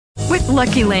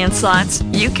Lucky Land Slots,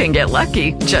 you can get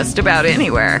lucky just about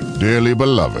anywhere. Dearly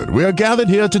beloved, we are gathered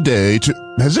here today to...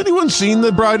 Has anyone seen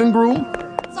the bride and groom?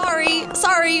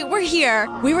 Sorry, we're here.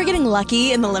 We were getting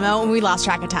lucky in the limo and we lost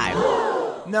track of time.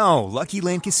 No, Lucky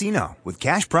Land Casino, with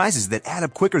cash prizes that add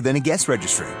up quicker than a guest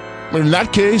registry. In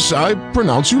that case, I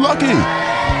pronounce you lucky.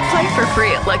 Play for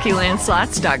free at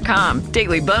LuckyLandSlots.com.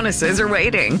 Daily bonuses are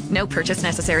waiting. No purchase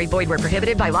necessary. Void where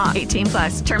prohibited by law. 18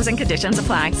 plus. Terms and conditions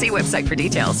apply. See website for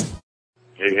details.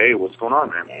 Hey, what's going on,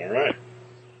 man? All right.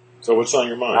 So what's on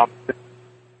your mind?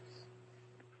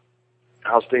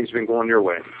 How's things been going your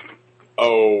way?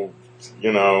 Oh, I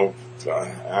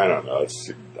don't know.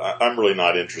 I'm really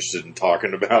not interested in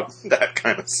talking about that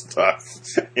kind of stuff.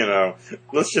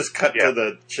 Let's just cut to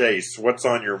the chase. What's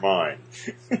on your mind?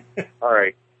 All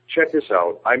right. Check this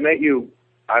out. I met you,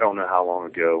 I don't know how long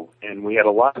ago, and we had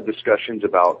a lot of discussions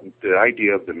about the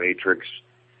idea of the Matrix.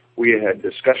 We had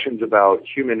discussions about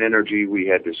human energy. We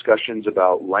had discussions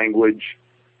about language.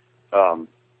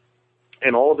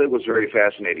 And all of it was very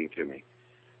fascinating to me.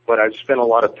 But I've spent a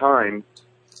lot of time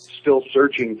still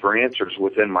searching for answers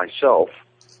within myself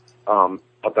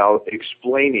about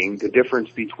explaining the difference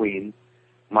between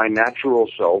my natural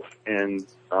self and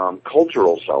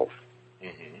cultural self,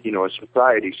 a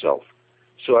society self.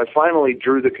 So I finally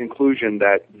drew the conclusion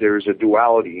that there's a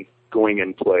duality going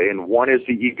in play, and one is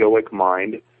the egoic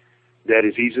mind that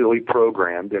is easily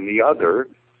programmed, and the other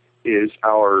is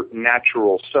our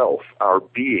natural self, our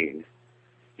being,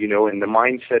 and the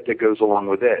mindset that goes along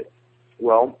with it.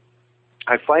 Well,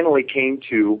 I finally came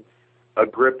to a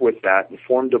grip with that and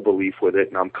formed a belief with it,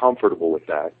 and I'm comfortable with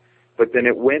that. But then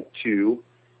it went to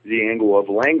the angle of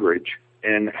language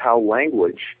and how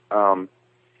language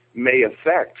may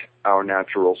affect our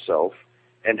natural self,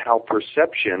 and how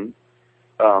perception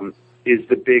is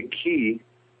the big key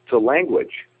to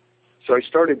language. So I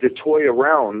started to toy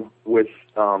around with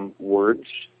words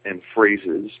and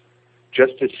phrases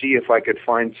just to see if I could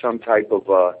find some type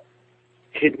of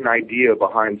hidden idea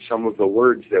behind some of the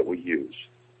words that we use.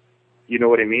 You know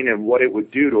what I mean? And what it would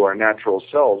do to our natural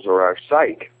selves or our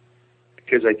psyche.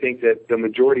 Because I think that the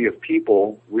majority of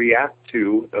people react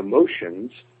to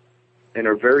emotions and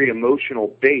are very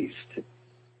emotional based.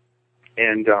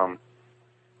 And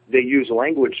they use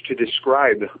language to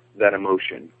describe that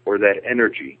emotion or that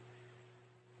energy.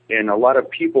 And a lot of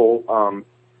people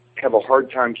have a hard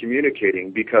time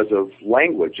communicating because of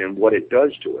language and what it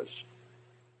does to us.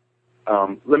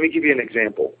 Let me give you an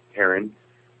example, Aaron.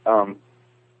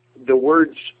 The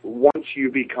words, once you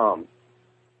become,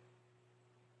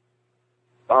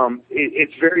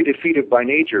 it's very defeative by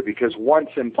nature, because once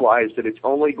implies that it's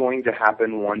only going to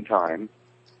happen one time.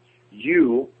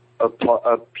 You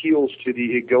appeals to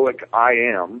the egoic I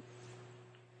am.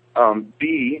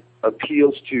 B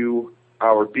appeals to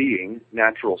our being,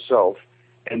 natural self.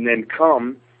 And then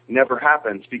come never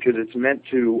happens because it's meant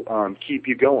to keep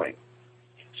you going.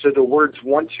 So the words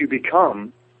once you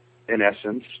become, in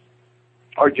essence,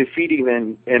 are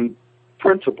defeating in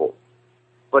principle.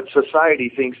 But society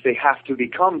thinks they have to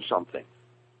become something.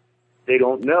 They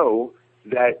don't know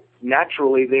that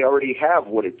naturally they already have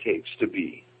what it takes to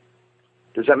be.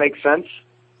 Does that make sense?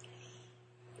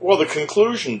 Well, the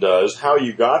conclusion does. How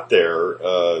you got there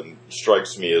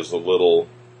strikes me as a little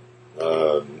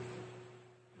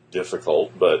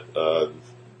difficult, but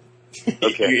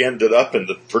okay. You ended up in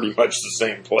pretty much the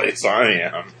same place I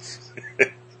am.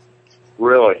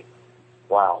 Really?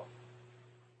 Wow.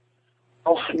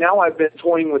 Oh, now I've been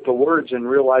toying with the words and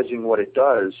realizing what it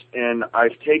does, and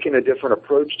I've taken a different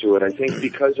approach to it. I think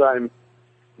because I'm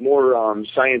more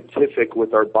scientific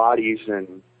with our bodies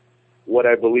and what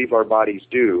I believe our bodies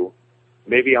do,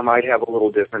 maybe I might have a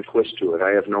little different twist to it.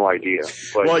 I have no idea.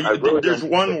 But well, there's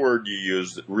one word you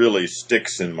use that really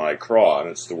sticks in my craw, and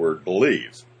it's the word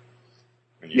believe.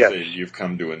 And you say you've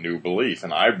come to a new belief,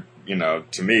 and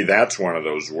to me, that's one of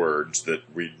those words that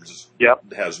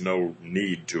has no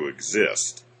need to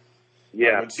exist.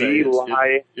 Yeah,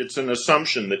 it's an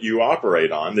assumption that you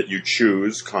operate on, that you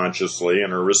choose consciously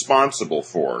and are responsible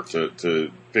for,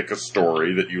 to pick a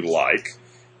story that you like,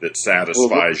 that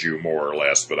satisfies you more or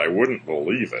less, but I wouldn't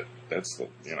believe it. That's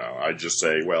I just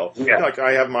say, like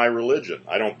I have my religion.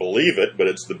 I don't believe it, but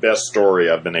it's the best story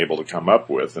I've been able to come up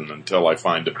with, and until I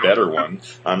find a better one,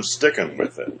 I'm sticking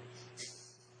with it.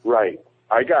 Right.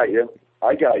 I got you.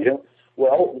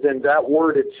 Well, then that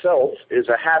word itself is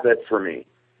a habit for me.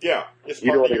 Yeah, it's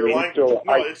part of your language. So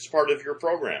it's part of your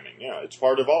programming. Yeah, it's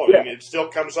part of all. Yeah. I mean, it still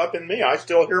comes up in me. I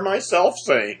still hear myself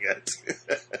saying it.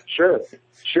 Sure.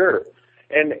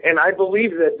 And I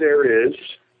believe that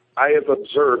I have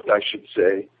observed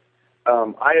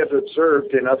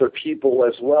in other people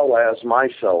as well as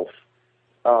myself,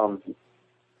 how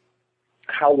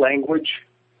language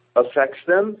affects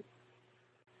them,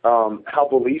 how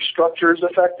belief structures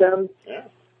affect them. Yeah.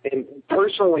 And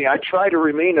personally, I try to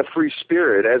remain a free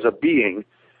spirit as a being,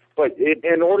 but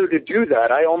in order to do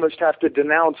that, I almost have to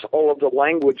denounce all of the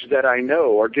language that I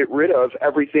know or get rid of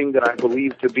everything that I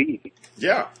believe to be.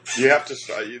 Yeah, you have to.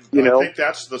 I think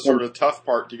that's the sort of tough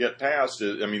part to get past.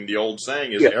 I mean, the old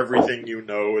saying is everything you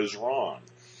know is wrong,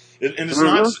 and it's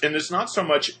not. And it's not so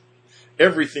much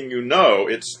everything you know;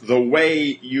 it's the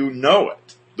way you know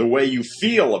it, the way you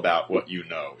feel about what you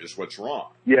know is what's wrong.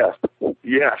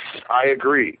 Yes, I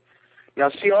agree. Now,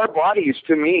 see, our bodies,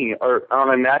 to me, are on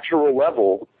a natural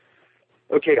level.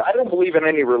 Okay, I don't believe in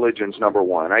any religions, number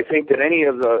one. I think that any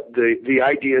of the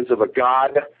ideas of a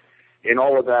God and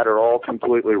all of that are all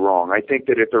completely wrong. I think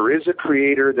that if there is a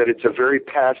creator, that it's a very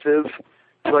passive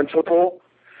principle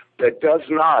that does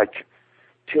not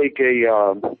take a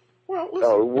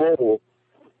role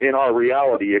in our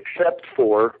reality except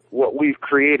for what we've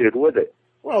created with it.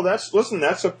 Well, that's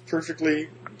a perfectly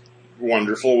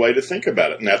wonderful way to think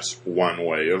about it, and that's one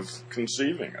way of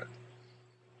conceiving it.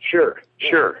 Sure,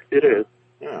 it is.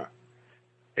 Yeah.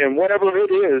 And whatever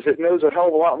it is, it knows a hell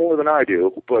of a lot more than I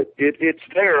do. But it's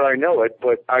there, I know it,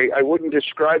 but I wouldn't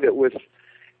describe it with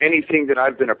anything that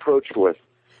I've been approached with.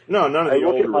 No, none of the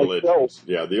old religions.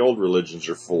 Yeah, the old religions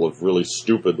are full of really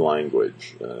stupid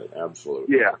language.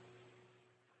 Absolutely.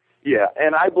 Yeah,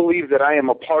 and I believe that I am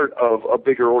a part of a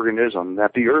bigger organism,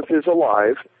 that the earth is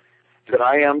alive, that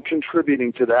I am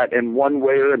contributing to that in one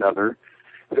way or another,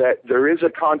 that there is a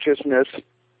consciousness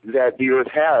that the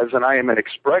earth has, and I am an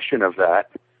expression of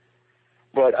that,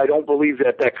 but I don't believe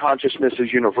that that consciousness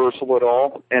is universal at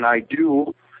all, and I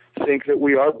do think that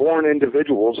we are born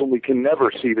individuals, and we can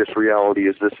never see this reality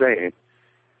as the same.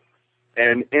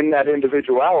 And in that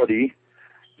individuality,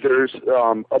 there's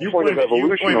a point of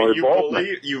evolution or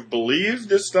evolvement. You believe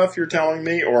this stuff you're telling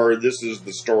me, or this is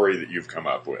the story that you've come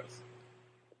up with?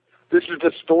 This is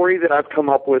the story that I've come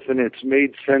up with, and it's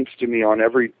made sense to me on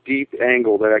every deep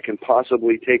angle that I can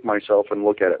possibly take myself and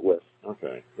look at it with.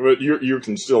 Okay. But you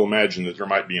can still imagine that there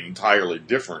might be an entirely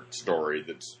different story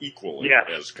that's equally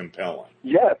as compelling.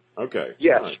 Yes. Okay.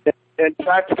 Yes. Right. In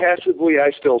fact, passively,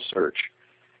 I still search.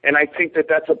 And I think that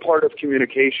that's a part of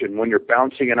communication, when you're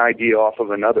bouncing an idea off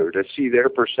of another, to see their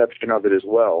perception of it as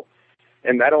well.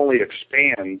 And that only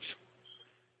expands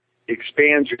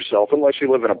yourself, unless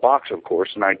you live in a box, of course,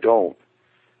 and I don't.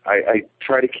 I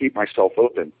try to keep myself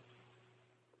open.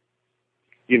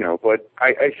 But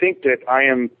I think that I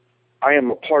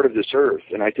am a part of this earth,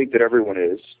 and I think that everyone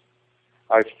is.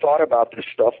 I've thought about this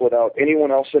stuff without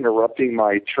anyone else interrupting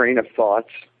my train of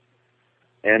thoughts,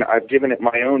 and I've given it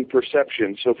my own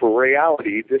perception. So for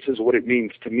reality, this is what it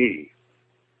means to me.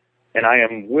 And I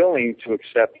am willing to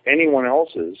accept anyone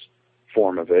else's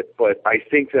form of it, but I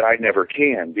think that I never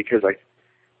can, because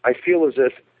I feel as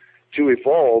if to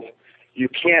evolve, you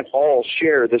can't all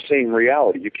share the same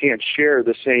reality. You can't share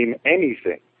the same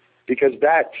anything, because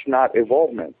that's not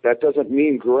evolvement. That doesn't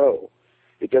mean grow.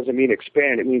 It doesn't mean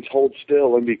expand. It means hold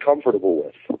still and be comfortable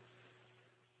with.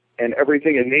 And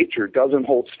everything in nature doesn't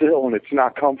hold still, and it's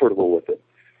not comfortable with it.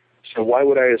 So why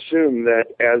would I assume that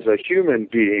as a human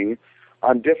being,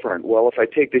 I'm different? Well, if I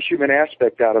take the human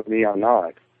aspect out of me, I'm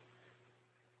not.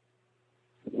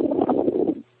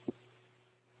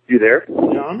 You there?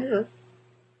 Yeah, I'm here.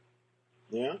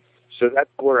 Yeah. So that's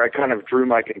where I kind of drew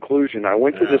my conclusion. I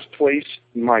went to this place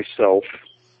myself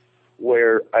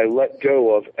where I let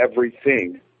go of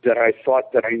everything that I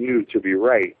thought that I knew to be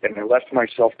right, and I left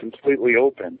myself completely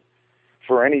open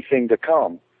for anything to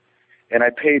come. And I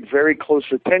paid very close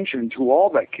attention to all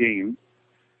that came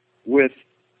with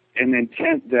an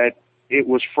intent that it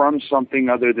was from something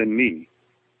other than me,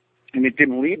 and it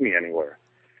didn't lead me anywhere.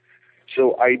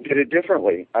 So I did it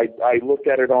differently. I looked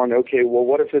at it on, okay, well,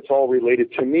 what if it's all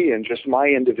related to me and just my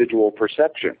individual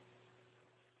perception?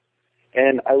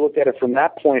 And I looked at it from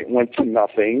that point, went to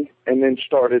nothing, and then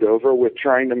started over with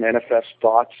trying to manifest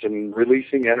thoughts and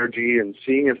releasing energy and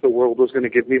seeing if the world was going to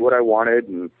give me what I wanted,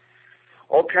 and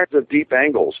all kinds of deep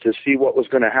angles to see what was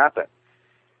going to happen.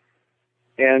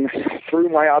 And through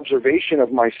my observation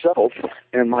of myself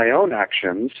and my own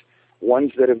actions,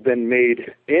 ones that have been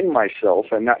made in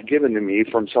myself and not given to me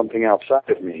from something outside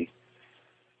of me,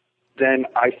 then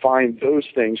I find those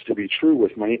things to be true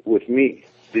with me,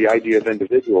 the idea of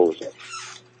individualism.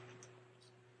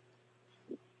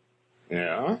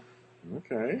 Yeah.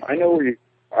 Okay.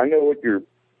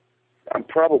 I'm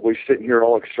probably sitting here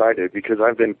all excited because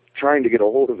I've been trying to get a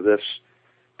hold of this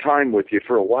time with you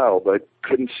for a while, but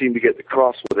couldn't seem to get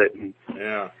across with it. And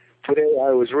yeah. Today I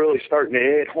was really starting to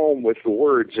hit home with the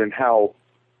words and how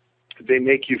they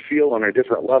make you feel on a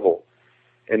different level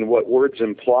and what words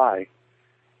imply.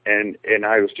 And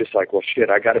I was just like, well, shit,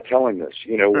 I got to tell him this.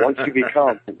 You know, once you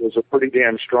become, it was a pretty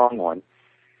damn strong one.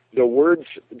 The word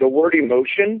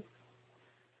emotion,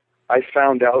 I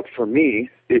found out for me,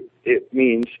 it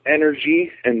means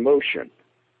energy and motion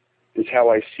is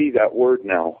how I see that word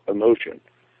now, emotion.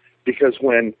 Because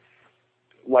when,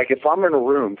 like if I'm in a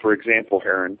room, for example,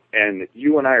 Heron, and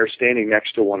you and I are standing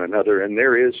next to one another and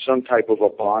there is some type of a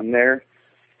bond there,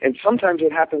 and sometimes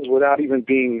it happens without even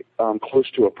being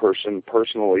close to a person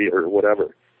personally or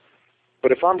whatever.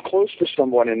 But if I'm close to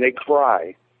someone and they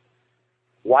cry,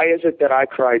 why is it that I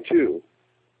cry too?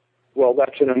 Well,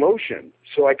 that's an emotion.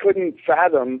 So I couldn't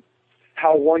fathom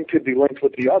how one could be linked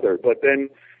with the other. But then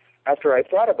after I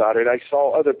thought about it, I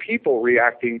saw other people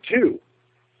reacting too.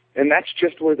 And that's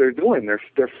just what they're doing.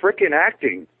 They're frickin'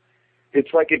 acting.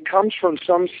 It's like it comes from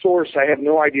some source. I have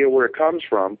no idea where it comes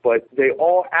from, but they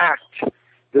all act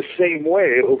the same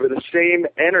way over the same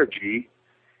energy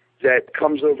that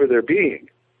comes over their being.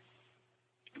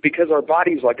 Because our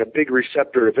body's like a big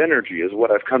receptor of energy is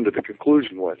what I've come to the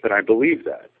conclusion with, and I believe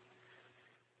that.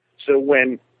 So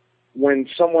when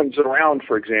someone's around,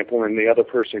 for example, and the other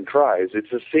person cries,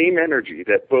 it's the same energy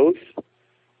that both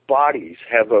bodies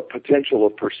have a potential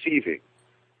of perceiving.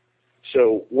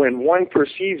 So when one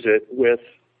perceives it with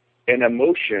an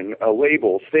emotion, a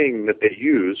label, thing that they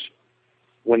use,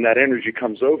 when that energy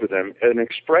comes over them, an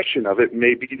expression of it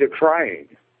may be the crying.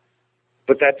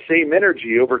 But that same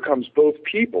energy overcomes both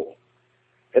people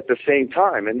at the same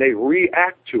time, and they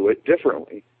react to it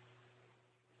differently.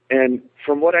 And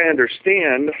from what I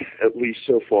understand, at least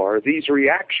so far, these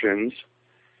reactions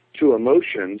to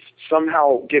emotions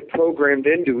somehow get programmed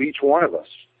into each one of us.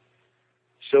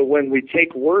 So when we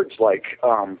take words like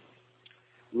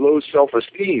low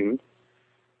self-esteem,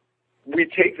 we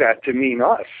take that to mean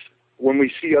us when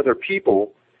we see other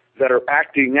people that are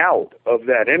acting out of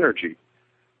that energy.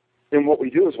 And what we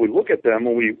do is we look at them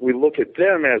and we look at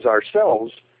them as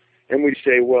ourselves and we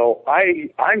say, well,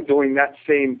 I'm doing that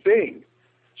same thing.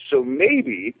 So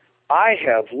maybe I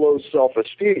have low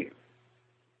self-esteem.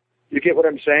 You get what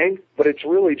I'm saying? But it's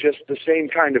really just the same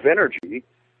kind of energy.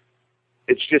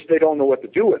 It's just they don't know what to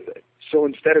do with it. So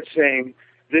instead of saying,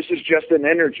 this is just an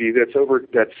energy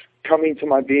that's coming to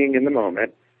my being in the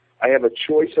moment, I have a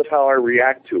choice of how I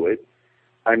react to it.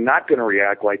 I'm not going to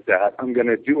react like that. I'm going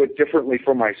to do it differently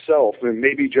for myself and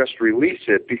maybe just release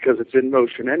it because it's in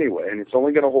motion anyway, and it's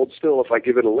only going to hold still if I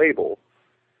give it a label.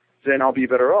 Then I'll be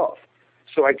better off.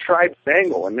 So I tried the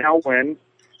angle, and now when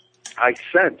I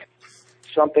sense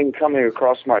something coming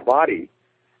across my body,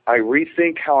 I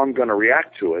rethink how I'm going to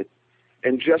react to it,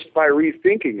 and just by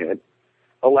rethinking it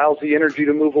allows the energy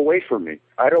to move away from me.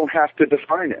 I don't have to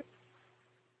define it.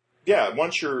 Yeah,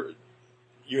 once you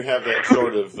have that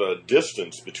sort of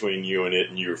distance between you and it,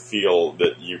 and you feel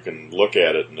that you can look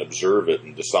at it and observe it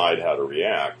and decide how to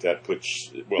react, that puts,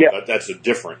 that's a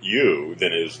different you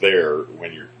than is there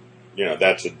when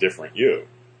that's a different you.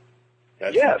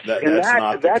 That's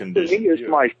not the condition. To me is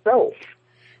myself.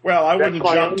 Well, I wouldn't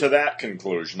jump to that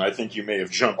conclusion. I think you may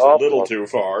have jumped a little too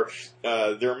far.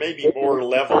 There may be more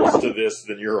levels to this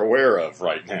than you're aware of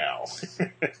right now.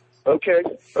 Okay.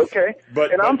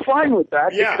 But I'm fine with that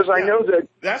because I know that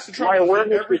that's the my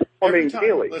awareness is forming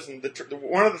daily. Listen,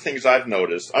 one of the things I've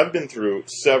noticed, I've been through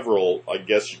several, I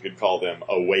guess you could call them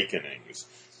awakenings.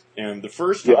 And the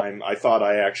first time I thought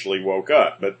I actually woke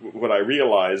up. But what I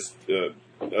realized, it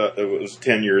was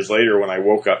 10 years later when I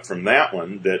woke up from that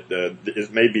one, that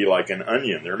it may be like an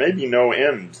onion. There may be no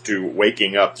end to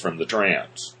waking up from the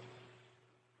trance.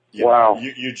 Wow.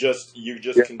 You just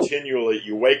continually,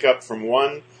 you wake up from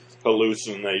one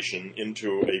hallucination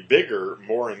into a bigger,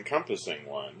 more encompassing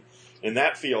one, and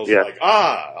that feels like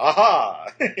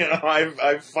I've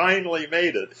finally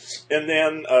made it. And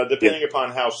then depending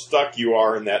upon how stuck you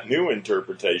are in that new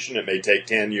interpretation, it may take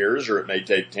 10 years or it may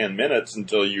take 10 minutes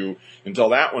until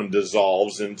that one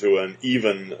dissolves into an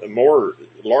even more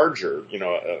larger,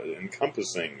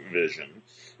 encompassing vision.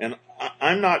 And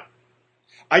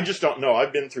I just don't know.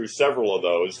 I've been through several of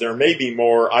those. There may be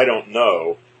more. I don't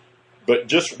know. But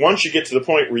just once you get to the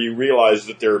point where you realize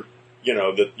that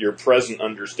that your present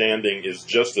understanding is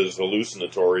just as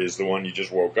hallucinatory as the one you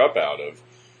just woke up out of,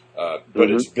 but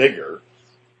it's bigger,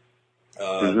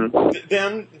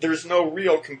 then there's no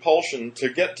real compulsion to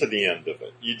get to the end of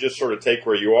it. You just sort of take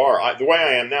where you are. The way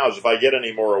I am now is if I get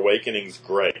any more awakenings,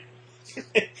 great.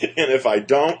 And if I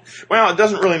don't, well, it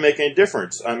doesn't really make any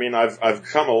difference. I mean, I've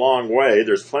come a long way.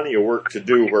 There's plenty of work to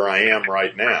do where I am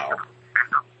right now.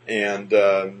 And,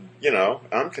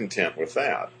 I'm content with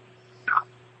that.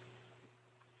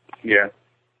 Yeah,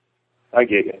 I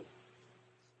get it.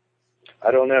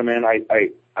 I don't know, man.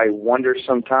 I wonder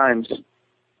sometimes,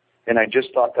 and I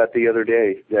just thought that the other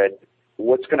day, that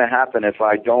what's going to happen if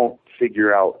I don't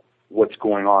figure out what's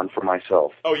going on for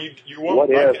myself? Oh, you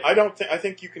won't. I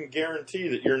think you can guarantee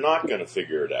that you're not going to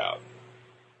figure it out.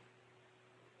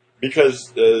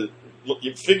 Because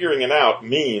figuring it out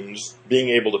means being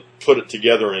able to put it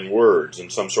together in words in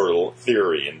some sort of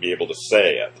theory and be able to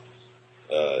say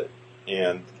it.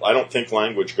 And I don't think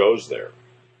language goes there.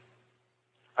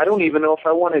 I don't even know if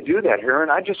I want to do that, Heron.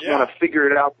 I just want to figure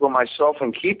it out for myself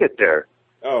and keep it there.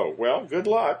 Oh, well, good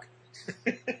luck.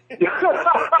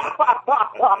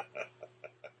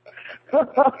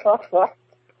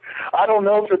 I don't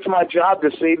know if it's my job to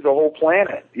save the whole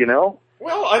planet, you know?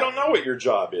 Well, I don't know what your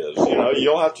job is. You know,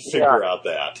 you'll have to figure out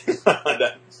that.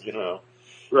 That's, you know.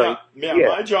 Right. Yeah,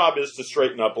 my job is to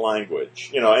straighten up language,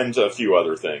 you know, and a few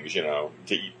other things, you know,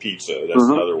 to eat pizza. That's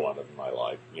another one of my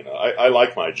life. You know, I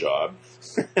like my job.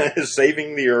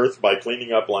 Saving the earth by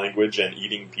cleaning up language and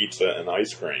eating pizza and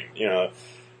ice cream. You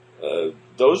know,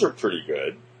 those are pretty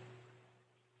good.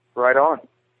 Right on.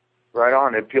 Right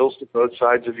on. It appeals to both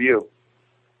sides of you.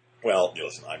 Well,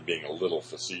 listen, I'm being a little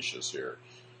facetious here.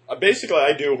 Basically,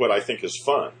 I do what I think is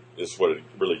fun, is what it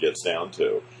really gets down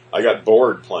to. I got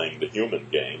bored playing the human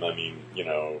game. I mean, you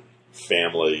know,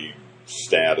 family,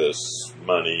 status,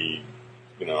 money,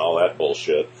 you know, all that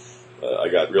bullshit. I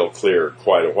got real clear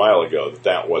quite a while ago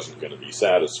that wasn't going to be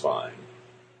satisfying.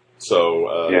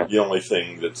 So the only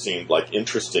thing that seemed like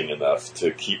interesting enough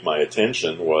to keep my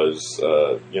attention was,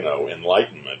 you know,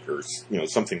 enlightenment or, you know,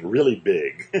 something really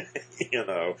big, you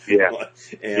know. Yeah.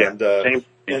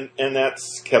 And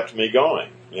that's kept me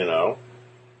going, you know.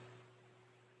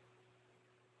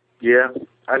 Yeah,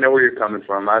 I know where you're coming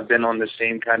from. I've been on the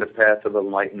same kind of path of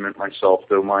enlightenment myself,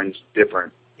 though mine's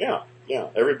different. Yeah.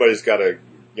 Everybody's got to,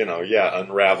 you know,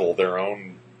 unravel their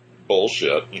own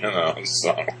bullshit, you know,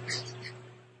 so.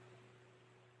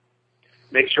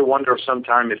 Makes you wonder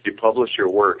sometime if you publish your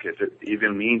work, if it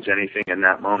even means anything in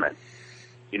that moment.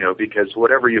 You know, because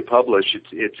whatever you publish,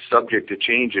 it's subject to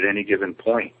change at any given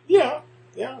point. Yeah.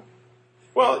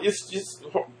 Well,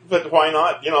 but why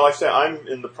not? You know, like I say, I'm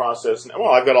in the process.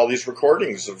 Well, I've got all these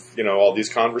recordings of, you know, all these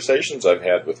conversations I've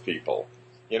had with people.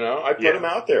 You know, I put them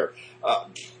out there.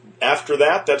 After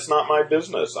that, that's not my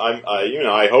business.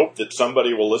 I hope that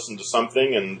somebody will listen to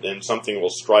something and something will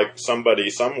strike somebody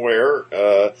somewhere,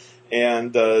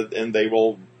 and they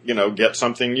will, you know, get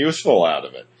something useful out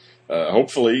of it.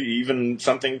 Hopefully even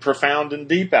something profound and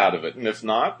deep out of it. And if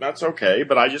not, that's okay.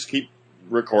 But I just keep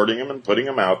recording them and putting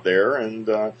them out there, and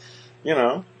you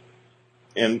know,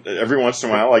 and every once in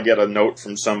a while I get a note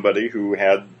from somebody who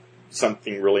had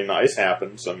something really nice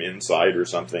happen, some insight or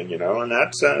something, you know, and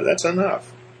that's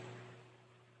enough.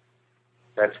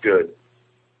 That's good.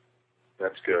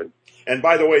 That's good. And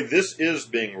by the way, this is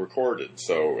being recorded,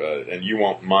 so and you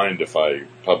won't mind if I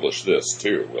publish this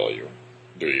too, will you?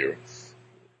 Do you?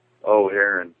 Oh,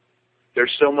 Aaron,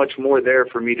 there's so much more there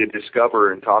for me to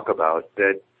discover and talk about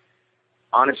that.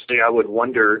 Honestly, I would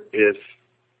wonder if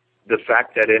the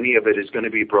fact that any of it is going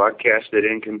to be broadcasted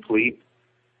incomplete,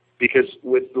 because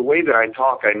with the way that I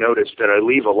talk, I noticed that I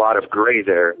leave a lot of gray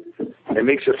there. It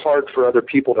makes it hard for other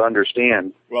people to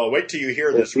understand. Well, wait till you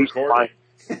hear this recording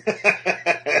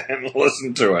and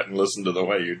listen to it and listen to the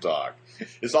way you talk.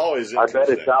 It's always interesting. I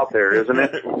bet it's out there, isn't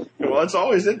it? Well, it's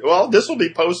always this will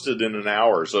be posted in an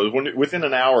hour. So within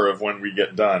an hour of when we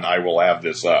get done, I will have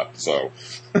this up. So,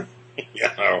 you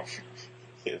know,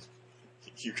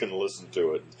 you can listen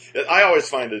to it. I always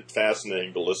find it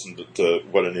fascinating to listen to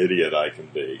what an idiot I can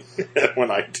be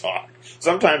when I talk.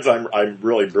 Sometimes I'm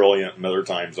really brilliant, and other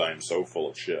times I'm so full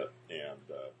of shit. And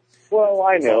well,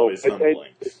 I know.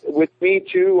 With me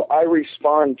too, I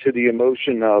respond to the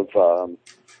emotion of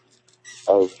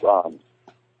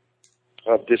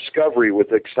discovery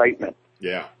with excitement.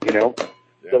 Yeah. You know.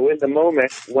 Yeah. So in the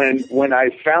moment when I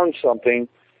found something,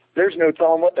 there's no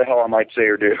telling what the hell I might say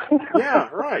or do. Yeah.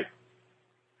 Right.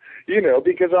 You know,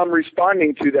 because I'm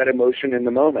responding to that emotion in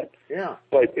the moment. Yeah.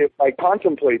 But if I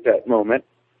contemplate that moment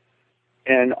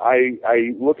and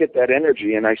I look at that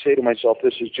energy and I say to myself,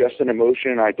 this is just an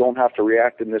emotion, I don't have to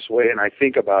react in this way, and I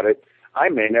think about it, I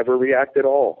may never react at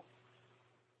all.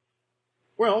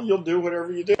 Well, you'll do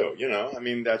whatever you do, you know. I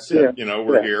mean, that's it. Yeah. You know,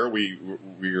 we're here. We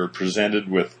are presented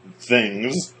with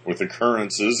things, with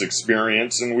occurrences,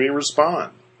 experience, and we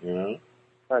respond, you know.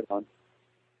 Right on.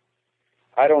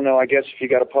 I don't know. I guess if you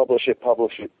got to publish it,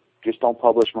 publish it. Just don't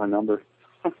publish my number.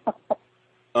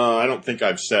 I don't think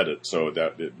I've said it, so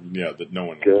that no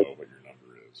one will know what your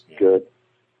number is. Yeah. Good.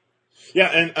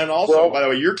 Yeah, and also, by the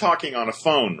way, you're talking on a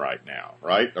phone right now,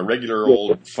 right? A regular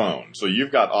old phone. So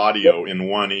you've got audio in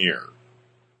one ear.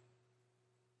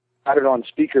 got it on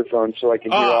speakerphone so I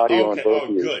can hear audio on both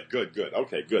ears. Good.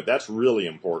 Okay, good. That's really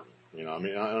important. You know, I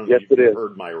mean, I don't Yes, know if it you've is.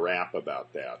 heard my rap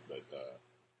about that, but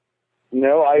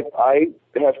No, I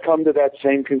have come to that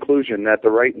same conclusion, that the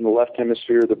right and the left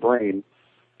hemisphere of the brain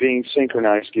being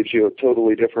synchronized gives you a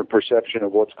totally different perception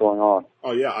of what's going on.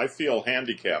 oh yeah, I feel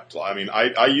handicapped. I mean,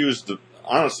 I used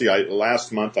honestly,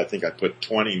 last month I think I put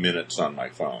 20 minutes on my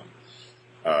phone.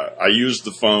 I used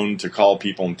the phone to call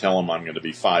people and tell them I'm going to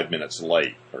be 5 minutes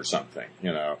late or something,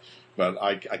 you know. But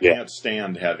I can't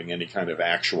stand having any kind of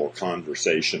actual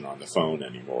conversation on the phone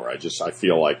anymore. I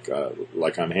feel like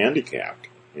I'm handicapped,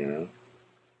 you know.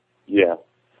 Yeah.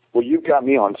 Well, you've got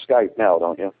me on Skype now,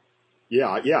 don't you?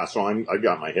 Yeah. So I've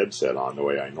got my headset on the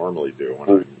way I normally do when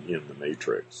I'm in the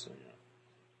Matrix. So,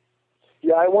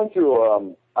 Yeah, I went through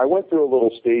a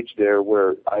little stage there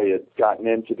where I had gotten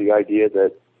into the idea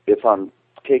that if I'm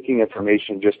taking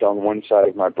information just on one side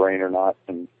of my brain or not,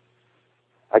 and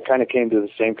I kind of came to the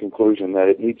same conclusion that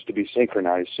it needs to be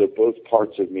synchronized so both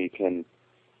parts of me can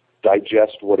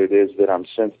digest what it is that I'm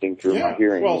sensing through my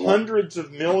hearing. Well, hundreds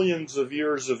of millions of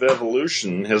years of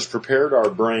evolution has prepared our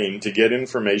brain to get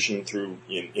information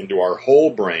into our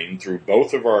whole brain through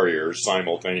both of our ears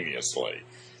simultaneously.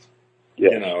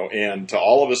 Yes. You know, and to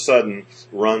all of a sudden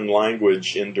run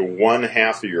language into one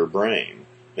half of your brain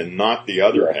and not the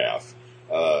other half,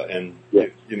 and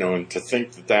to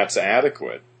think that that's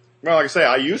adequate. Well, like I say,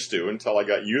 I used to until I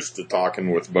got used to talking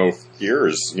with both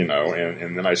ears, you know,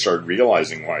 and then I started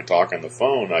realizing when I talk on the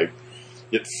phone,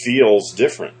 it feels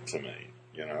different to me.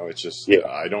 You know, it's just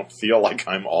I don't feel like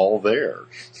I'm all there.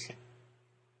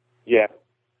 Yeah,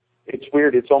 it's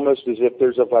weird. It's almost as if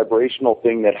there's a vibrational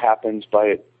thing that happens by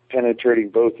it penetrating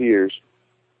both ears,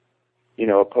 you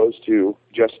know, opposed to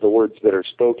just the words that are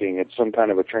spoken. It's some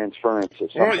kind of a transference of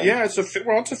something. Well, yeah, it's a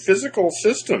physical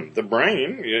system. The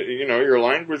brain, you know, your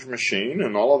language machine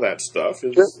and all of that stuff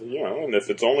is, you know, and if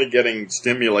it's only getting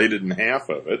stimulated in half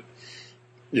of it,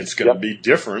 it's going to be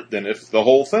different than if the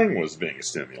whole thing was being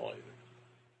stimulated.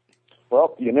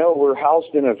 Well, you know, we're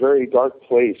housed in a very dark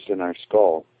place in our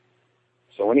skull.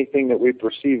 So anything that we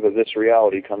perceive of this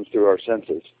reality comes through our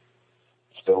senses.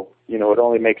 So, you know, it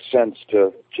only makes sense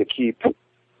to keep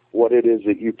what it is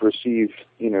that you perceive,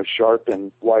 you know, sharp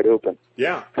and wide open.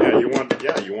 Yeah, you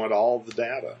want all the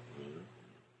data.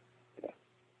 Yeah.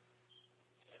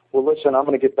 Well, listen, I'm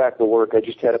going to get back to work. I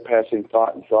just had a passing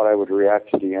thought and thought I would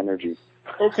react to the energy.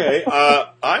 Okay,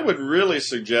 I would really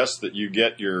suggest that you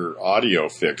get your audio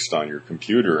fixed on your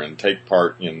computer and take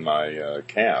part in my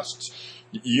casts.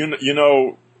 You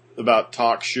know about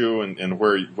TalkShoe and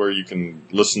where you can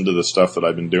listen to the stuff that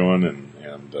I've been doing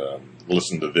and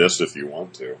listen to this if you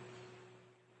want to.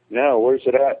 No, where's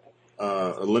it at?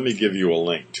 Let me give you a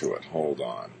link to it. Hold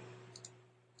on.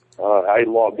 I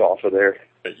logged off of there.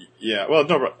 Yeah. Well,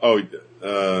 no.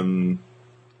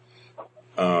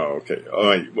 Okay. Oh,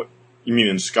 wait, what, you mean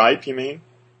in Skype? You mean?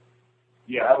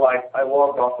 Yeah, I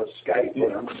logged off of Skype.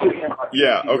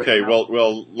 Yeah. Okay.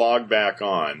 Well, log back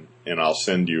on, and I'll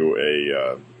send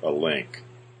you a link.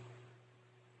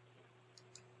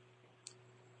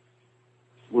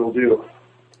 Will do.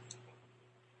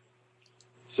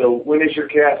 So when is your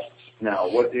casts now?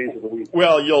 What days of the week?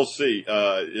 Well, you'll see.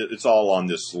 It's all on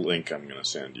this link I'm going to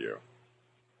send you.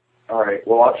 All right.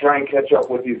 Well, I'll try and catch up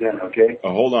with you then, okay?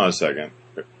 Hold on a second.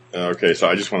 Okay, so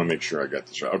I just want to make sure I got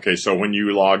this right. Okay, so when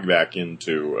you log back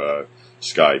into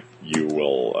Skype, you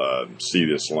will see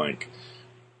this link.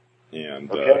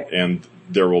 And and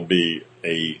there will be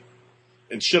a...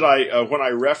 And should I, when I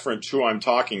reference who I'm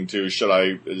talking to, should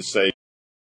I say...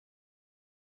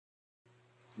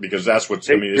 Because that's what's...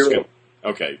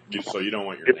 Okay, so you don't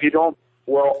want your... If you don't...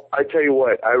 Well, I tell you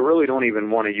what, I really don't even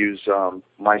want to use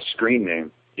my screen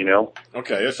name, you know?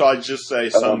 Okay, so I just say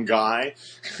some guy.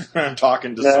 I'm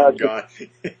talking to some guy.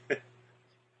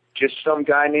 Just some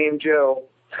guy named Joe.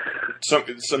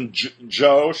 Some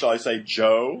Joe, shall I say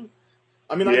Joe?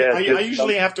 I mean, I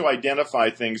usually have to identify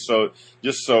things so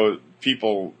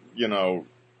people, you know,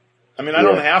 I mean, I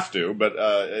don't have to, but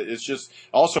it's just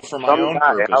also for my own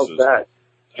purposes. How's that?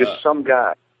 Just some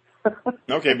guy.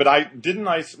 Okay, but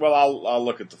well, I'll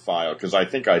look at the file because I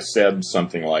think I said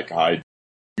something like, hi,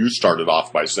 you started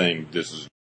off by saying this is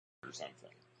or something.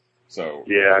 So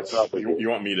yeah, I probably you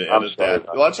want me to edit that?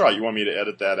 Well, that's right. You want me to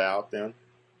edit that out then?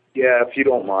 Yeah, if you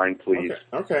don't mind, please.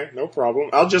 Okay, no problem.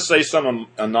 I'll just say some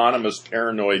anonymous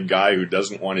paranoid guy who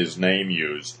doesn't want his name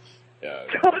used.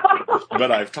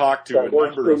 But I've talked to a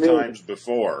number of times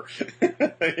before.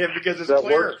 Because it's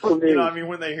clear. You know, I mean,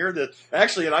 when they hear this,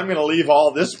 actually, and I'm going to leave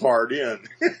all this part in.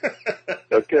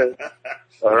 Okay.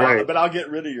 All right. But I'll get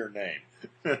rid of your name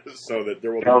so that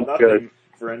there will be nothing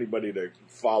for anybody to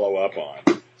follow up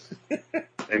on.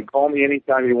 And call me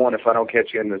anytime you want if I don't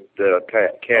catch you in the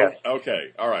cast.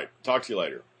 Okay. All right. Talk to you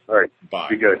later. All right. Bye.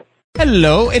 Be good.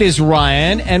 Hello, it is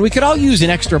Ryan, and we could all use an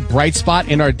extra bright spot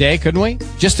in our day, couldn't we?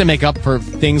 Just to make up for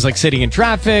things like sitting in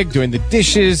traffic, doing the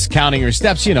dishes, counting your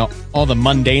steps, you know, all the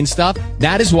mundane stuff.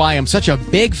 That is why I'm such a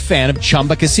big fan of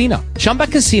Chumba Casino. Chumba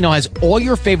Casino has all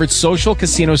your favorite social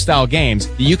casino-style games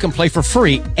that you can play for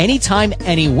free anytime,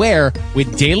 anywhere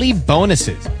with daily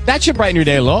bonuses. That should brighten your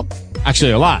day a little.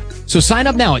 Actually, a lot. So sign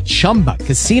up now at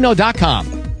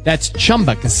ChumbaCasino.com. That's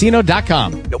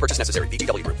ChumbaCasino.com. No purchase necessary.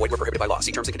 VGW Group. Void where prohibited by law.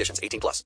 See terms and conditions. 18+.